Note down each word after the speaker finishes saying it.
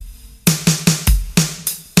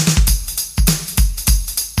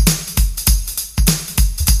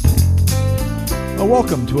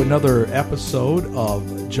welcome to another episode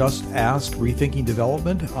of Just Ask Rethinking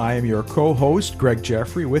Development. I am your co-host, Greg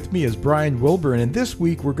Jeffrey. With me is Brian Wilburn, and this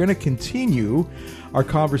week we're going to continue our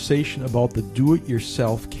conversation about the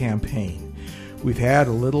Do-It-Yourself campaign. We've had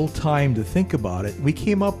a little time to think about it. We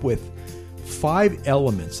came up with 5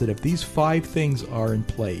 elements that if these 5 things are in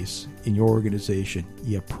place in your organization,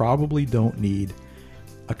 you probably don't need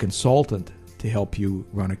a consultant to help you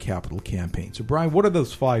run a capital campaign. So, Brian, what are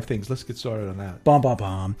those 5 things? Let's get started on that.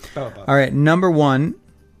 All right, number 1,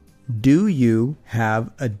 do you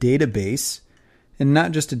have a database? And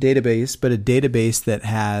not just a database, but a database that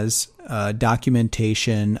has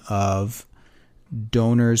documentation of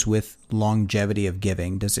donors with longevity of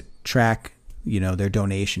giving. Does it track, their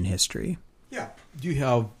donation history? Yeah. Do you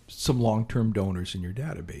have some long-term donors in your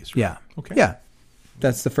database? Right? Yeah. Okay. Yeah.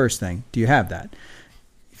 That's the first thing. Do you have that?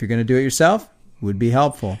 If you're going to do it yourself, would be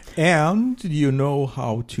helpful. And do you know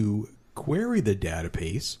how to query the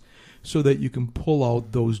database so that you can pull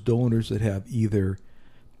out those donors that have either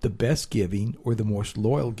the best giving or the most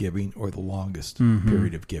loyal giving or the longest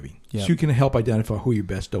period of giving? Yep. So you can help identify who your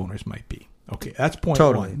best donors might be. Okay, that's point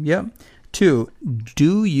Totally. 1. Yep. 2,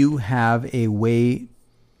 do you have a way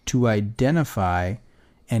to identify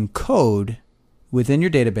and code within your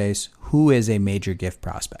database who is a major gift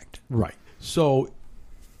prospect? Right. So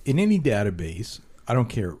in any database, I don't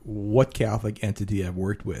care what Catholic entity I've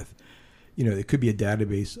worked with, it could be a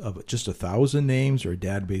database of just 1,000 names or a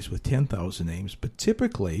database with 10,000 names, but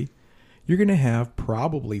typically you're going to have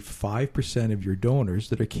probably 5% of your donors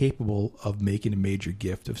that are capable of making a major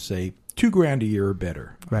gift of, say, $2,000 a year or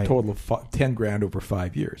better, right. A total of $10,000 over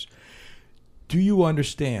 5 years. Do you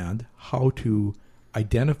understand how to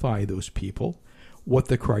identify those people, what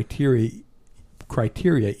the criteria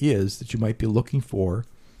is that you might be looking for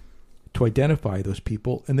to identify those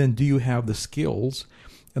people, and then do you have the skills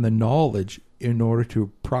and the knowledge in order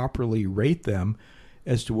to properly rate them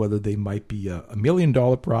as to whether they might be a $1 million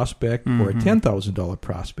prospect or a $10,000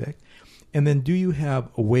 prospect? And then do you have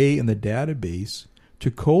a way in the database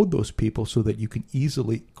to code those people so that you can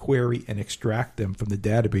easily query and extract them from the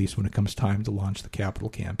database when it comes time to launch the capital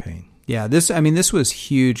campaign? Yeah, this was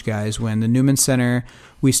huge, guys. When the Newman Center,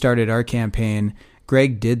 we started our campaign,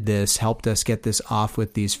 Greg did this, helped us get this off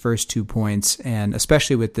with these first 2 points, and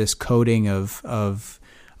especially with this coding of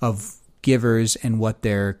givers and what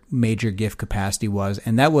their major gift capacity was.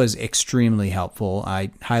 And that was extremely helpful.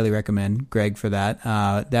 I highly recommend Greg for that.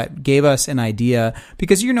 That gave us an idea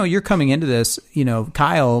because, you're coming into this,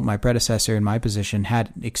 Kyle, my predecessor in my position,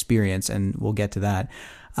 had experience, and we'll get to that.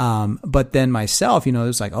 But then myself, it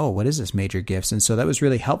was like, oh, what is this major gifts? And so that was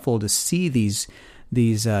really helpful to see these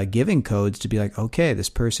giving codes to be like, okay, this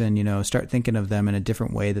person, start thinking of them in a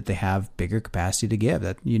different way that they have bigger capacity to give,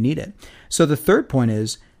 that you need it. So the third point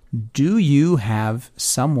is, do you have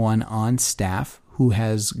someone on staff who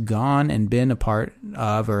has gone and been a part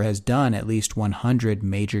of or has done at least 100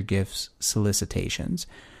 major gifts solicitations?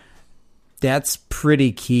 That's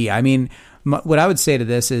pretty key. I mean, what I would say to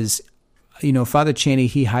this is, Father Cheney,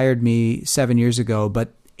 he hired me 7 years ago,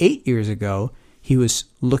 but 8 years ago, he was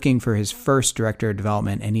looking for his first director of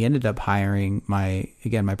development, and he ended up hiring my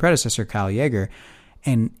predecessor, Kyle Yeager.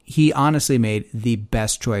 And he honestly made the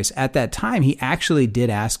best choice. At that time, he actually did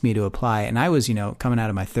ask me to apply, and I was, coming out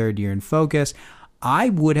of my 3rd year in Focus. I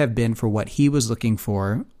would have been for what he was looking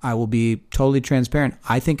for. I will be totally transparent.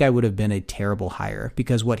 I think I would have been a terrible hire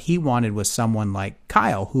because what he wanted was someone like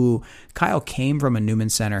Kyle, who Kyle came from a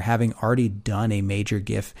Newman Center having already done a major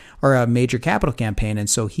gift or a major capital campaign. And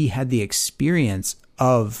so he had the experience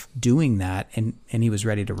of doing that, and he was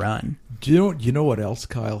ready to run. Do you know what else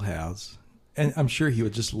Kyle has? And I'm sure he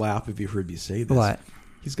would just laugh if he heard me say this. What?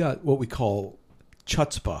 He's got what we call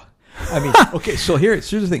chutzpah. I mean, okay, so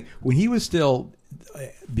here's the thing. When he was still,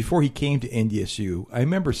 before he came to NDSU, I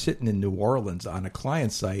remember sitting in New Orleans on a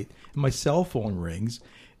client site, and my cell phone rings,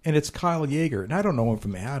 and it's Kyle Yeager. And I don't know him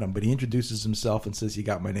from Adam, but he introduces himself and says, "You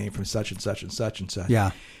got my name from such and such and such and such."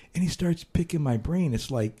 Yeah. And he starts picking my brain.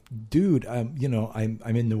 It's like, dude, I'm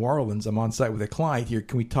in New Orleans. I'm on site with a client here.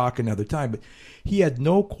 Can we talk another time? But he had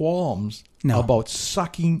no qualms about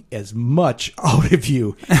sucking as much out of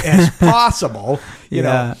you as possible. You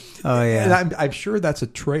know. Oh yeah. And I'm sure that's a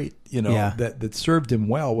trait, that served him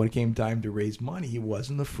well when it came time to raise money. He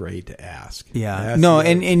wasn't afraid to ask. Yeah.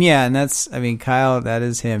 And that's, Kyle, that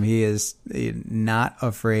is him. He is not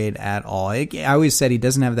afraid at all. I always said he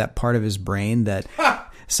doesn't have that part of his brain that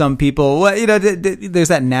some people, there's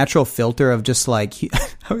that natural filter of just like,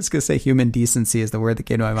 I was going to say human decency is the word that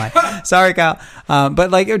came to my mind. Sorry, Kyle.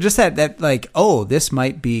 But like, just that like, oh, this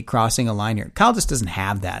might be crossing a line here. Kyle just doesn't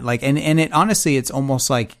have that. Like, and it honestly, it's almost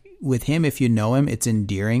like with him, if you know him, it's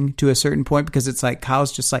endearing to a certain point, because it's like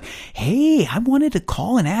Kyle's just like, hey, I wanted to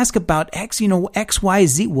call and ask about X, X, Y,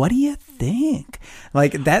 Z. What do you think?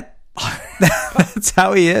 Like that. That's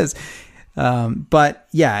how he is. But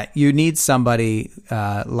yeah, you need somebody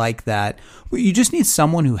like that. You just need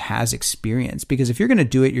someone who has experience, because if you're going to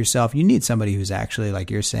do it yourself, you need somebody who's actually,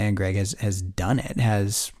 like you're saying, Greg, has done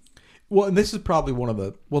it, Well, and this is probably one of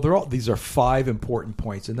the, these are 5 important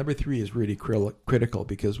points. And number 3 is really critical,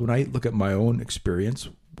 because when I look at my own experience,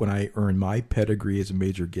 when I earned my pedigree as a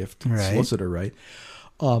major gift solicitor, right?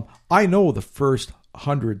 I know the first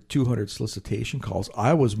 100, 200 solicitation calls,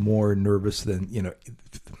 I was more nervous than,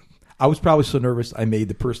 I was probably so nervous I made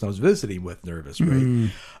the person I was visiting with nervous,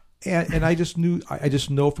 right? And I just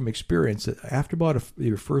know from experience that after about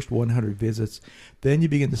your first 100 visits, then you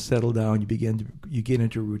begin to settle down. You get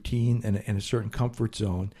into a routine and a certain comfort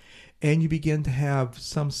zone, and you begin to have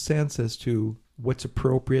some sense as to what's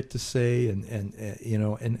appropriate to say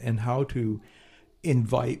and how to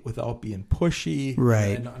invite without being pushy,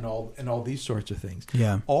 right? And all these sorts of things.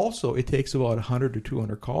 Yeah. Also, it takes about 100 to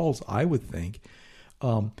 200 calls, I would think,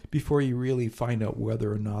 before you really find out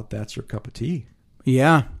whether or not that's your cup of tea.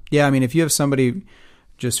 Yeah. I mean, if you have somebody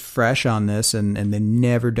just fresh on this and they've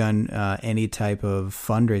never done any type of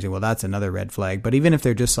fundraising, well, that's another red flag. But even if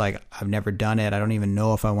they're just like, I've never done it, I don't even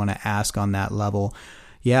know if I want to ask on that level.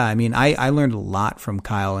 Yeah, I mean, I learned a lot from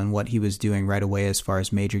Kyle and what he was doing right away as far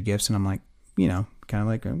as major gifts, and I'm like, kind of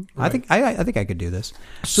like, right. I think I could do this.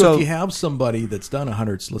 So if you have somebody that's done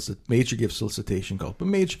 100 major gift solicitation calls, but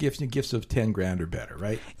major gifts of $10,000 or better,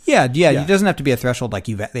 right? Yeah. It doesn't have to be a threshold like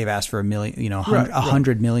they've asked for $1 million,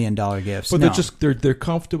 $100 million gifts. But they're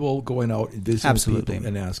comfortable going out and visiting Absolutely. people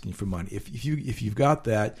and asking for money. If you've got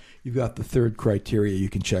that, you've got the third criteria you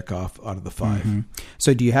can check off out of the 5. Mm-hmm.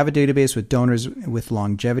 So do you have a database with donors with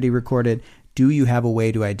longevity recorded? Do you have a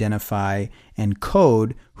way to identify and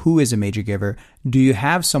code who is a major giver? Do you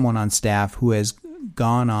have someone on staff who has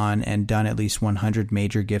gone on and done at least 100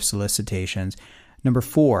 major gift solicitations? Number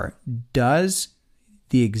 4, does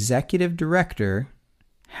the executive director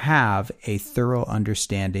have a thorough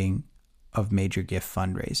understanding of major gift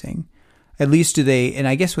fundraising? At least do they, and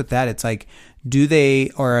I guess with that, it's like, do they,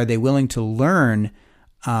 or are they willing to learn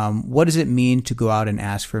what does it mean to go out and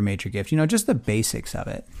ask for a major gift? Just the basics of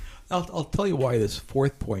it. I'll tell you why this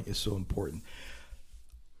 4th point is so important.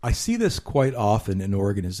 I see this quite often in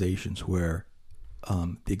organizations where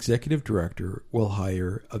the executive director will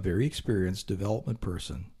hire a very experienced development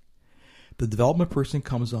person. The development person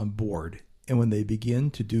comes on board, and when they begin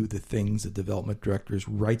to do the things that development directors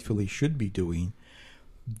rightfully should be doing,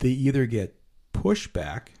 they either get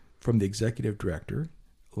pushback from the executive director,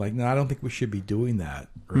 like, no, I don't think we should be doing that,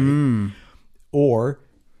 right? Or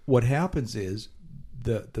what happens is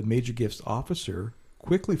the major gifts officer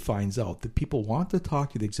quickly finds out that people want to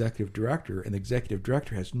talk to the executive director, and the executive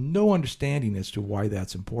director has no understanding as to why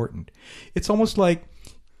that's important. It's almost like,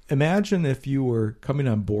 imagine if you were coming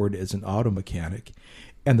on board as an auto mechanic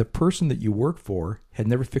and the person that you work for had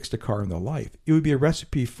never fixed a car in their life. It would be a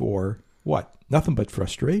recipe for what? Nothing but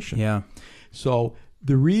frustration. Yeah. So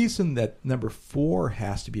the reason that number 4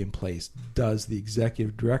 has to be in place, does the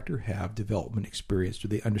executive director have development experience? Do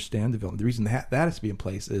they understand development? The reason that has to be in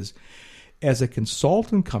place is, as a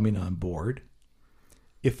consultant coming on board,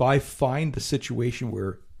 if I find the situation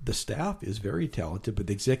where the staff is very talented, but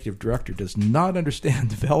the executive director does not understand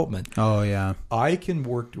development, oh yeah, I can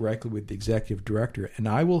work directly with the executive director, and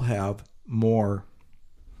I will have more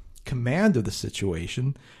command of the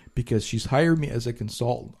situation, because she's hired me as a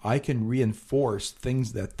consultant. I can reinforce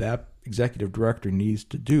things that executive director needs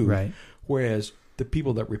to do. Right. Whereas the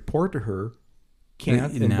people that report to her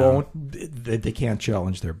can't and won't. They can't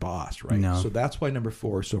challenge their boss, right? No. So that's why number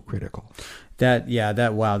 4 is so critical.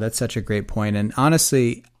 Wow, that's such a great point. And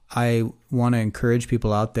honestly, I want to encourage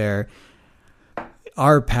people out there.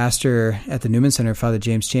 Our pastor at the Newman Center, Father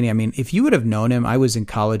James Cheney, I mean, if you would have known him, I was in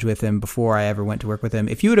college with him before I ever went to work with him.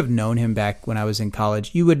 If you would have known him back when I was in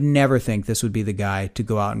college, you would never think this would be the guy to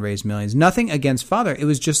go out and raise millions. Nothing against Father. It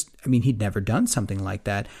was just, I mean, he'd never done something like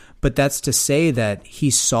that. But that's to say that he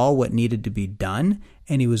saw what needed to be done,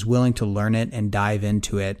 and he was willing to learn it and dive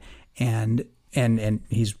into it. And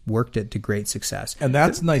he's worked it to great success. And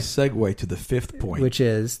that's a nice segue to the 5th point, which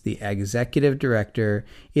is the executive director.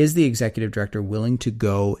 Is the executive director willing to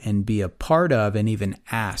go and be a part of and even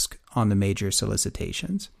ask on the major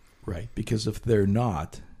solicitations? Right, because if they're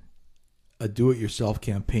not, a do-it-yourself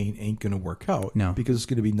campaign ain't going to work out. No. Because it's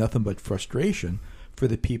going to be nothing but frustration for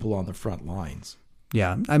the people on the front lines.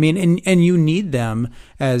 Yeah. I mean, and you need them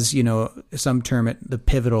as, some term it, the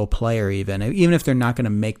pivotal player even if they're not going to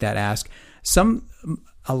make that ask.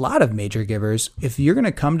 a lot of major givers, if you're going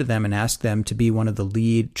to come to them and ask them to be one of the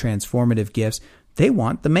lead transformative gifts, they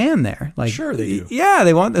want the man there. Like, sure they do. Yeah,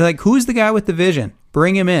 they want, like, who's the guy with the vision?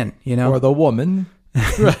 Bring him in, you know? Or the woman.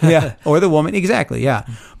 Yeah, or the woman. Exactly, yeah.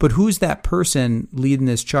 But who's that person leading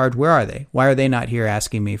this charge? Where are they? Why are they not here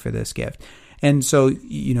asking me for this gift? And so,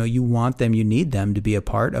 you know, you want them, you need them to be a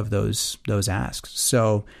part of those asks.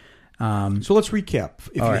 So let's recap.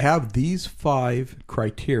 If you right. have these 5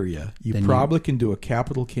 criteria, you Then probably can do a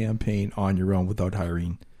capital campaign on your own without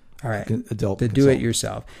hiring all right, adult to do it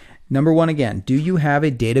yourself. Number 1, again, do you have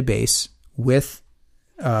a database with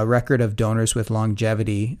a record of donors with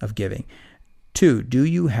longevity of giving? 2, do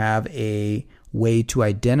you have a way to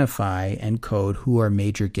identify and code who are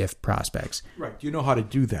major gift prospects? Right. Do you know how to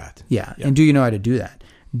do that? Yeah. And do you know how to do that?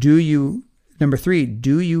 Number 3,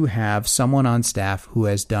 do you have someone on staff who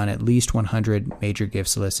has done at least 100 major gift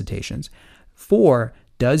solicitations? 4,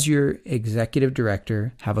 does your executive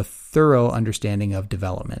director have a thorough understanding of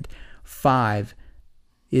development? 5,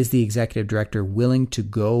 is the executive director willing to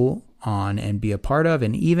go on and be a part of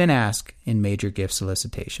and even ask in major gift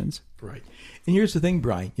solicitations? Right. And here's the thing,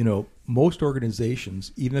 Brian, you know, most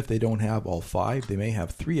organizations, even if they don't have all 5, they may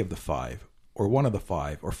have 3 of the 5 or 1 of the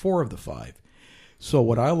 5 or 4 of the 5. So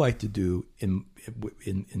what I like to do in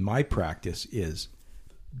my practice is,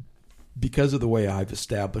 because of the way I've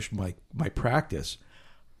established my practice,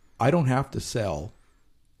 I don't have to sell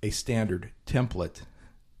a standard template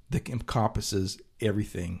that encompasses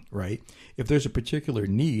everything, right? If there's a particular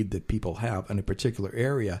need that people have in a particular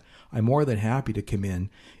area, I'm more than happy to come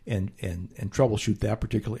in and troubleshoot that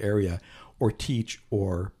particular area, or teach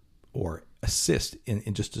or assist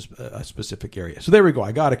in just a specific area. So there we go.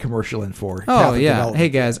 I got a commercial in for Catholic development. Hey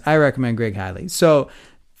guys, I recommend Greg highly. So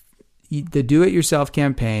the do-it-yourself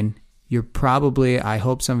campaign, you're probably, I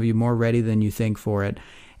hope some of you, more ready than you think for it.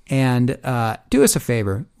 And do us a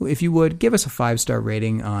favor. If you would, give us a 5-star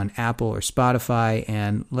rating on Apple or Spotify,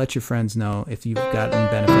 and let your friends know if you've gotten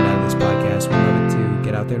benefit out of this podcast. We'd love it to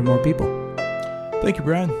get out there to more people. Thank you,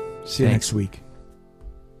 Brian. See you Thanks. next week.